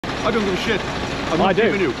I don't give a shit.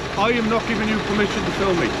 I am not giving you permission to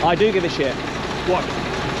film me. I do give a shit. What?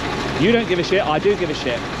 You don't give a shit, I do give a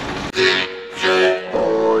shit.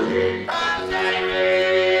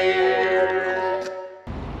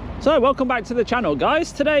 So welcome back to the channel,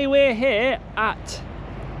 guys. Today we're here at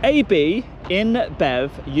AB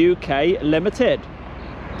InBev UK Limited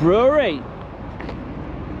Brewery,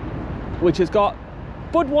 which has got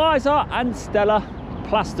Budweiser and Stella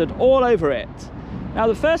plastered all over it. Now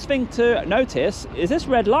the first thing to notice is this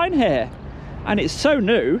red line here, and it's so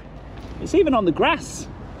new, it's even on the grass.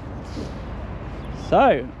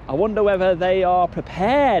 So I wonder whether they are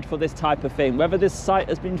prepared for this type of thing, whether this site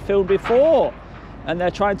has been filmed before and they're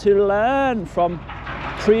trying to learn from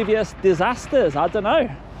previous disasters. I don't know.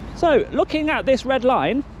 So looking at this red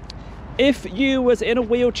line, if you was in a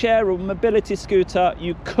wheelchair or mobility scooter,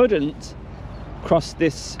 you couldn't cross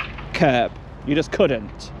this curb. You just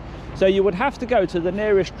couldn't. So you would have to go to the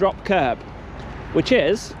nearest drop curb, which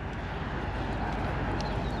is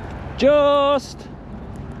just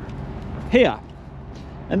here.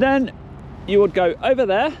 And then you would go over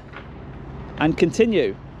there and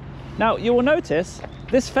continue. Now you will notice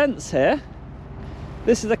this fence here,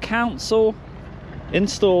 this is a council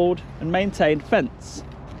installed and maintained fence.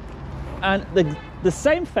 And the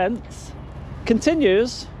same fence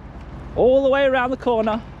continues all the way around the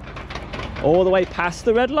corner, all the way past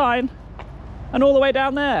the red line and all the way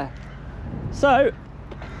down there. So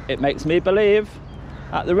it makes me believe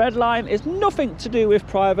that the red line is nothing to do with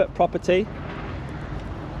private property,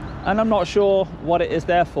 and I'm not sure what it is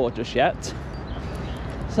there for just yet.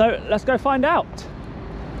 So let's go find out.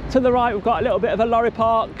 To the right we've got a little bit of a lorry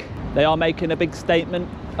park. They are making a big statement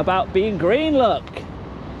about being green. Look,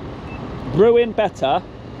 brewing better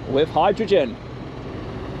with hydrogen.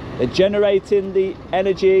 They're generating the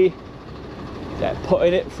energy. They're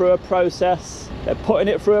putting it through a process. They're putting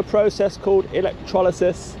it through a process called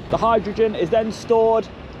electrolysis. The hydrogen is then stored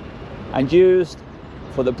and used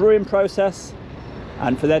for the brewing process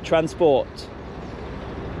and for their transport.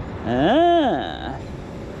 Ah,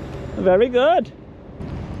 very good.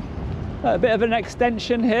 A bit of an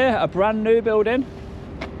extension here, a brand new building.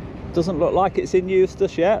 Doesn't look like it's in use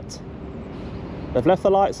just yet. They've left the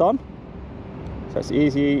lights on, so it's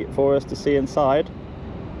easy for us to see inside.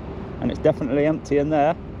 And it's definitely empty in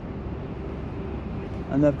there.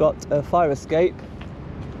 And they've got a fire escape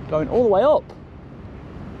going all the way up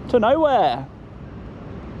to nowhere.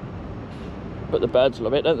 But the birds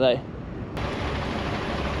love it, don't they?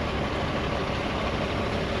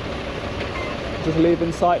 Just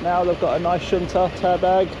leaving site now. They've got a nice shunter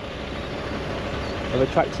bag with a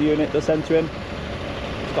tractor unit just entering.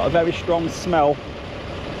 It's got a very strong smell.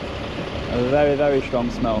 A very, very strong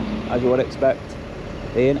smell, as you would expect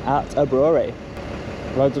being at a brewery.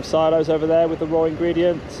 Loads of silos over there with the raw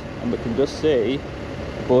ingredients, and we can just see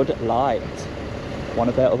Bud Light, one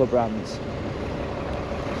of their other brands.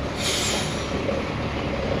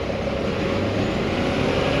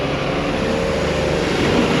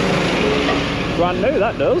 Brand new,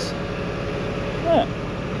 that does. Yeah.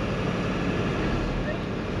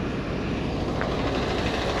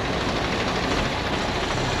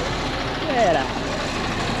 Yeah.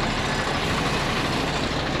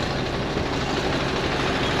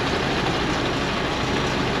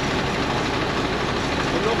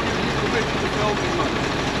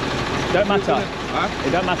 Don't matter. Huh?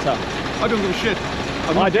 It don't matter. I don't give a shit.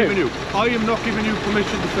 I am not giving you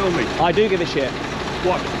permission to film me. I do give a shit.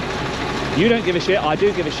 What? You don't give a shit, I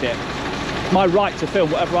do give a shit. It's my right to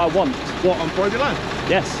film whatever I want. What, on private land?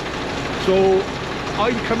 Yes. So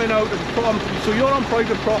I'm coming out of property, so you're on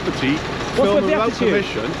private property, filming without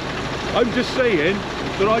permission. I'm just saying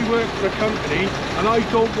that I work for a company and I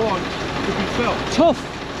don't want to be filmed. Tough.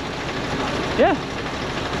 Yeah.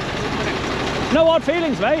 No hard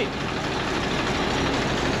feelings, mate.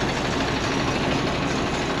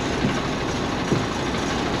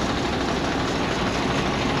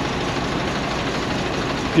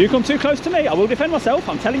 If you come too close to me, I will defend myself.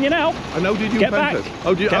 I'm telling you now. And how did you defend us?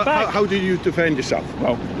 How did you defend yourself?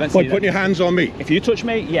 Well, let's by see putting your hands on me. If you touch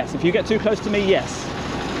me, yes. If you get too close to me, yes.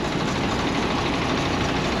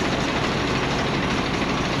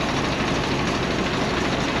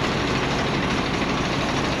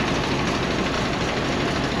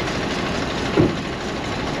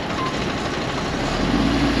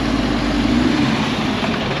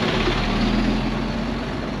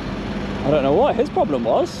 I don't know what his problem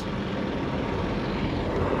was.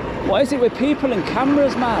 What is it with people and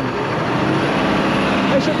cameras, man?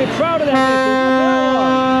 They should be proud of their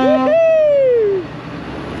vehicles.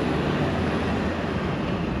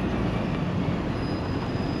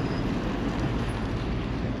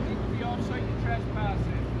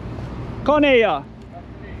 Can't hear ya.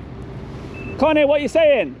 Can't hear what you're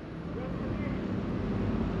saying.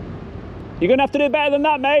 You're gonna have to do better than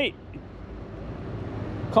that, mate.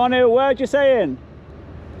 Can't hear a word you're saying.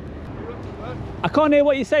 I can't hear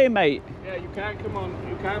what you're saying, mate. Yeah, you can't come on.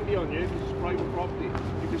 You can't be on here. This is private property.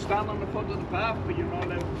 You can stand on the foot of the path, but you're not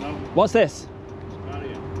allowed to go. What's this?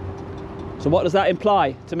 Barrier. So what does that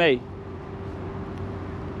imply to me?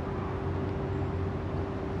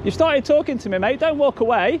 You've started talking to me, mate. Don't walk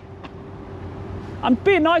away. I'm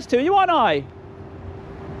being nice to you, aren't I?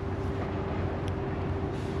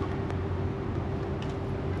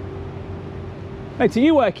 Mate, do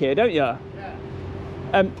you work here, don't you? Yeah.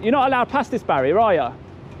 You're not allowed past this barrier, are you? No.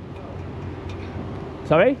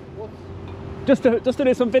 Sorry? What? Just to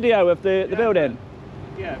do some video of the building.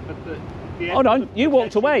 Yeah, but the hold on, you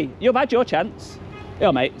walked away. You've had your chance.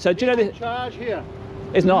 Yeah, mate. So do you know this? In charge here.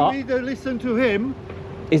 He's not. You either listen to him.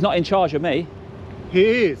 He's not in charge of me.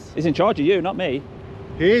 He is. He's in charge of you, not me.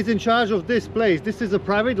 He is in charge of this place. This is a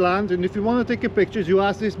private land, and if you want to take a pictures, you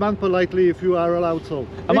ask this man politely if you are allowed to.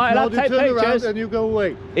 Am I allowed to take turn pictures? Around and you go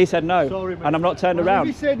away. He said no. Sorry, mate. And I'm not turned around.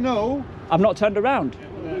 He said no. I'm not turned around.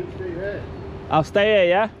 Well, you stay here. I'll stay here,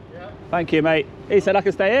 yeah? Yeah. Thank you, mate. He said I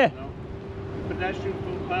can stay here. No. Pedestrian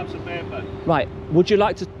footpaths are barefoot. Right. Would you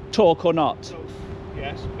like to talk or not? So,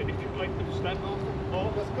 yes, but if you'd like to step off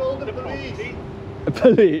Let's call the police. property,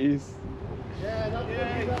 Please. Yeah, that's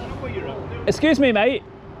you know what you're up to. Excuse me, mate.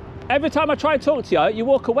 Every time I try and talk to you, you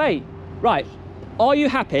walk away. Right. Are you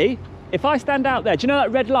happy if I stand out there? Do you know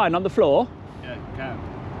that red line on the floor? Yeah, you can.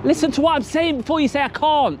 Listen to what I'm saying before you say I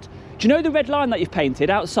can't. Do you know the red line that you've painted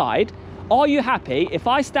outside? Are you happy if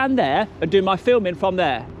I stand there and do my filming from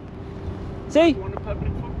there? See? You want a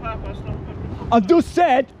public footpath? That's not a public footpath. I've just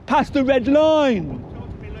said past the red line. Talk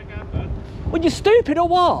to me like that. Well, you're stupid or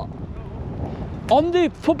what? On the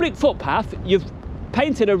public footpath, you've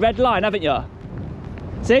painted a red line, haven't you?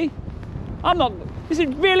 See? I'm not... You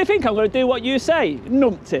really think I'm going to do what you say?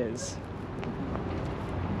 Numpties.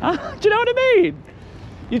 Huh? Do you know what I mean?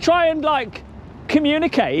 You try and, like,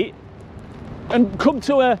 communicate and come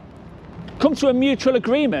to a mutual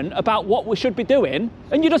agreement about what we should be doing,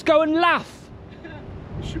 and you just go and laugh.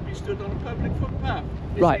 You should be stood on a public footpath.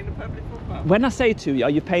 This Right. ain't a public footpath. When I say to you,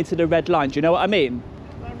 you've painted a red line, do you know what I mean?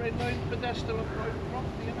 That red line, but that's still a private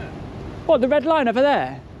property, isn't it? What, the red line over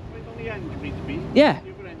there? Right on the end, you need to be. Yeah.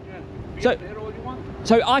 You've got end, yeah. Be So- up there all you want.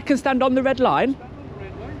 So I can stand on the red line. Stand on the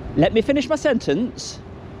red line. Let me finish my sentence.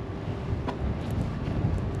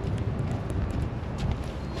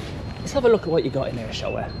 Let's have a look at what you got in here,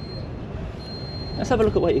 shall we? Let's have a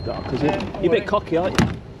look at what you got, because you're a bit cocky, aren't you?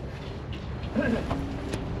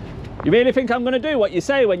 You really think I'm going to do what you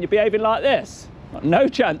say when you're behaving like this? No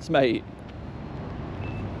chance, mate.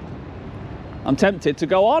 I'm tempted to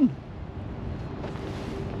go on.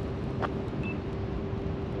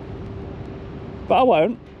 But I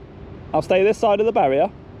won't. I'll stay this side of the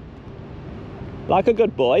barrier, like a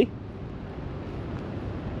good boy.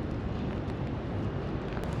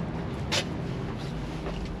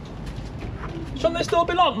 Shouldn't this door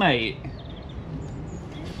be locked, mate?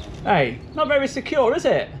 Hey, not very secure, is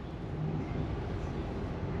it?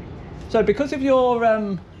 So because of your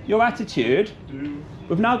attitude,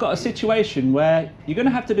 we've now got a situation where you're going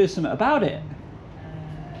to have to do something about it.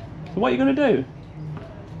 So what are you going to do?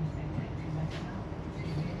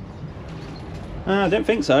 I don't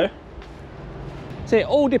think so. See, it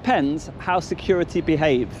all depends how security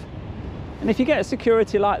behave. And if you get a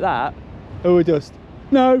security like that, oh, just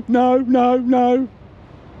no.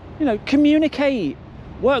 You know, communicate.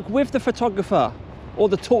 Work with the photographer or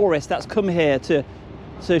the tourist that's come here to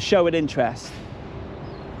show an interest.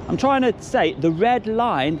 I'm trying to say the red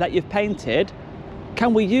line that you've painted,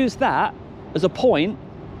 can we use that as a point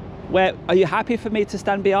where, are you happy for me to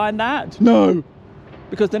stand behind that? No.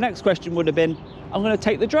 Because the next question would have been, I'm going to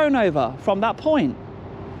take the drone over from that point.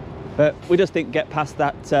 But we just didn't get past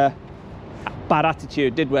that bad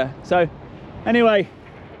attitude, did we? So anyway,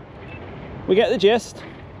 we get the gist.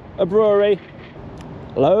 A brewery,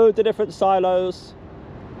 loads of different silos,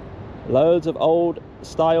 loads of old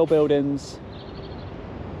style buildings,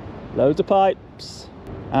 loads of pipes,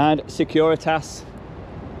 and Securitas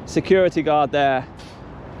security guard there,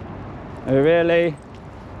 who really,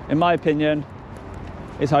 in my opinion,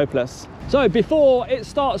 is hopeless. So before it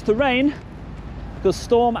starts to rain, because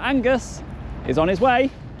Storm Angus is on his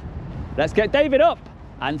way, let's get David up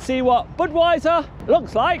and see what Budweiser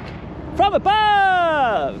looks like from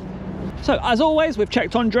above. So as always, we've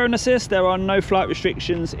checked on drone assist. There are no flight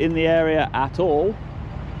restrictions in the area at all.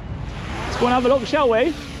 Let's go and have a look, shall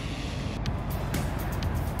we?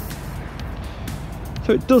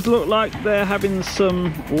 So it does look like they're having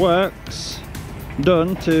some works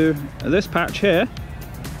done to this patch here.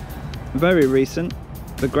 Very recent.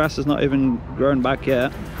 The grass has not even grown back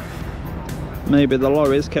yet. Maybe the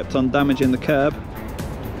lorries kept on damaging the curb,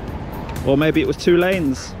 or maybe it was 2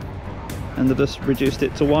 lanes and they just reduced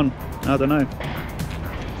it to 1. I don't know.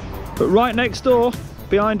 But right next door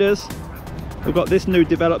behind us we've got this new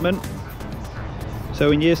development,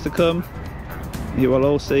 so in years to come you will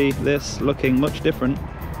all see this looking much different.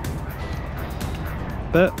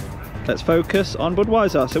 But let's focus on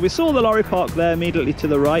Budweiser. So we saw the lorry park there immediately to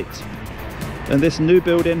the right, and this new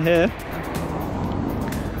building here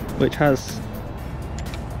which has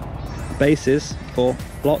bases for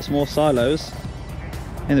lots more silos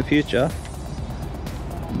in the future,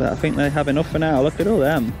 but I think they have enough for now. Look at all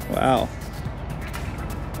them, wow.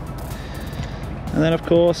 And then of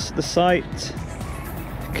course the site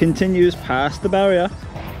continues past the barrier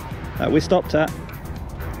that we stopped at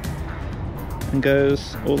and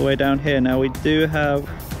goes all the way down here. Now we do have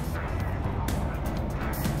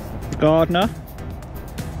a gardener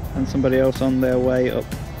and somebody else on their way up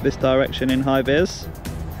this direction in high vis.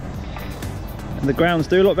 And the grounds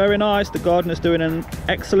do look very nice. The gardener's doing an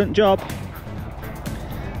excellent job,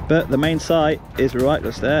 but the main site is right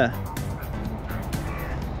just there.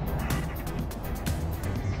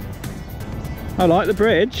 I like the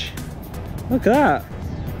bridge. Look at that,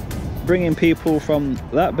 bringing people from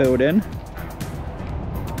that building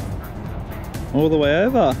all the way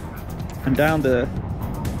over and down the,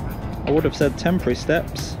 I would have said temporary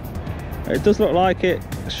steps. It does look like it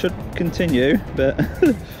should continue, but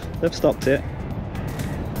they've stopped it.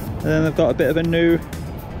 And then they've got a bit of a new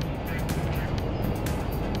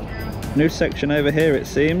section over here, it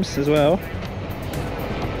seems, as well.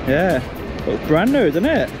 Yeah, looks brand new, doesn't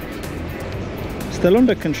it? Still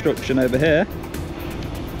under construction over here.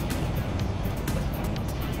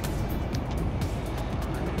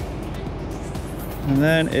 And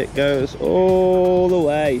then it goes all the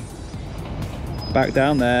way back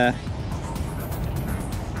down there.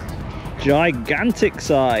 Gigantic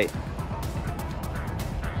site.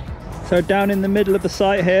 So down in the middle of the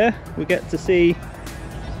site here we get to see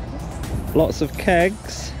lots of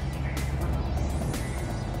kegs,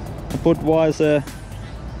 a Budweiser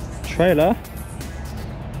trailer.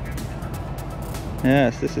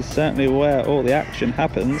 Yes, this is certainly where all the action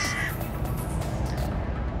happens.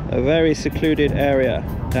 A very secluded area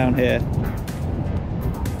down here.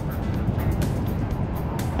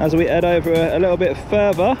 As we head over a little bit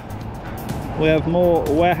further, we have more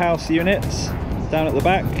warehouse units down at the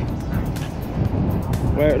back,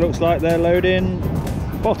 where it looks like they're loading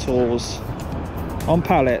bottles on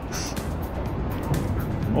pallets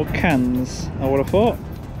or cans, I would have thought.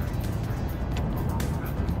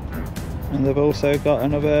 And they've also got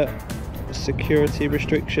another security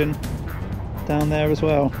restriction down there as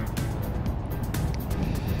well.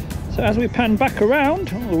 So as we pan back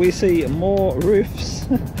around, we see more roofs.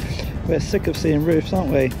 We're sick of seeing roofs,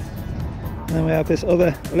 aren't we? And then we have this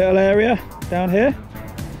other little area down here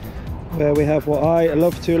where we have what I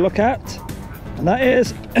love to look at, and that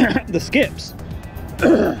is the skips.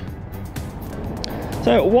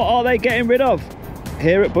 So what are they getting rid of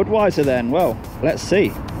here at Budweiser then? Well, let's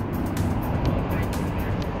see.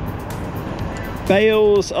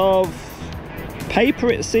 Bales of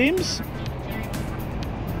paper, it seems,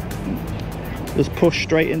 just pushed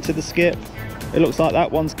straight into the skip. It looks like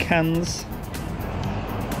that one's cans,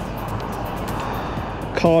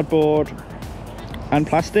 cardboard and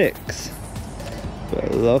plastics.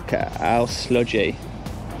 But look at how sludgy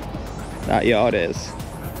that yard is.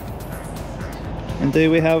 And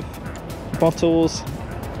do we have bottles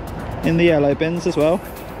in the yellow bins as well?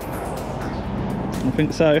 I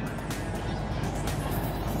think so.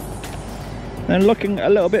 Then looking a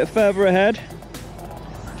little bit further ahead,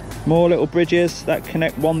 more little bridges that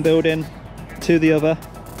connect one building to the other,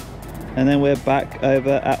 and then we're back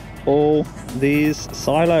over at all these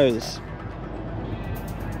silos.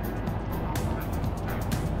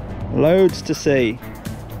 Loads to see.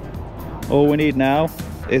 All we need now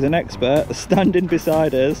is an expert standing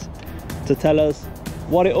beside us to tell us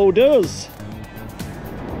what it all does.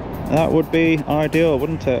 That would be ideal,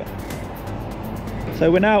 wouldn't it? So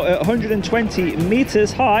we're now at 120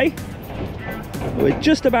 meters high. We're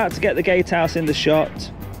just about to get the gatehouse in the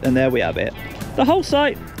shot, and there we have it. The whole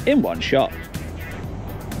site in one shot.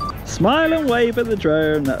 Smile and wave at the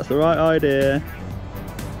drone, that's the right idea.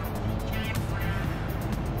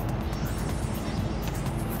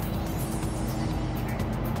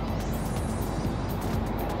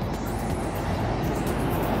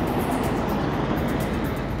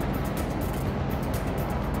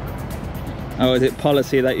 Oh, is it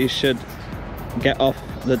policy that you should get off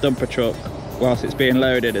the dumper truck whilst it's being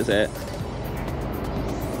loaded, is it?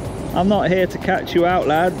 I'm not here to catch you out,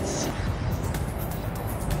 lads.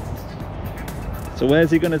 So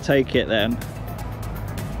where's he going to take it then?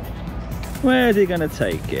 Where's he going to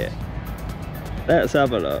take it? Let's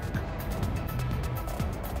have a look.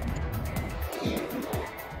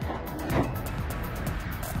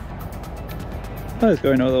 Oh, it's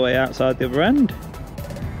going all the way outside the other end.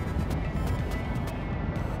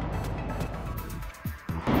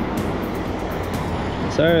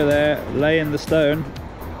 So they're laying the stone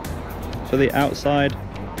for the outside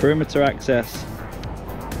perimeter access.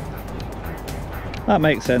 That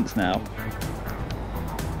makes sense now.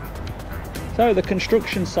 So the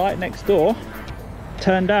construction site next door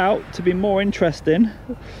turned out to be more interesting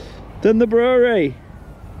than the brewery.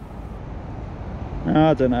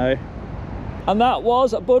 I don't know. And that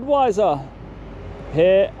was Budweiser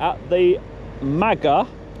here at the Magor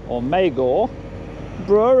or Magor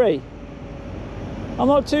Brewery. I'm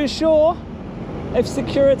not too sure if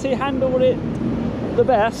security handled it the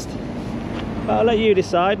best, but I'll let you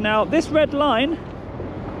decide. Now this red line,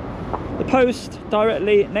 the post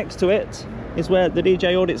directly next to it, is where the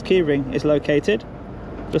djaudits keyring is located.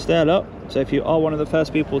 Just there, look. So if you are one of the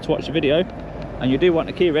first people to watch the video and you do want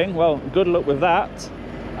a keyring, well, good luck with that.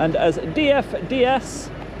 And as DFDS,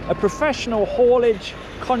 a professional haulage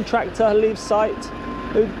contractor, leaves site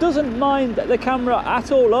who doesn't mind the camera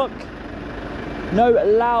at all, look. No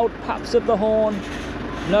loud paps of the horn,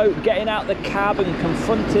 no getting out the cab and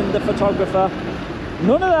confronting the photographer.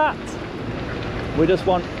 None of that. We just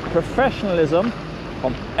want professionalism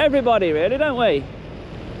from everybody, really, don't we?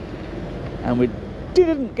 And we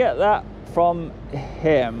didn't get that from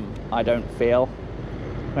him, I don't feel.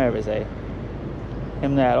 Where is he?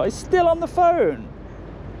 Him there. Oh, he's still on the phone.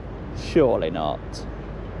 Surely not.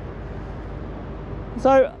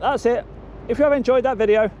 So that's it. If you have enjoyed that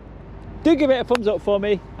video, do give it a thumbs up for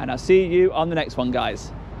me, and I'll see you on the next one,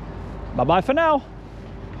 guys. Bye bye for now.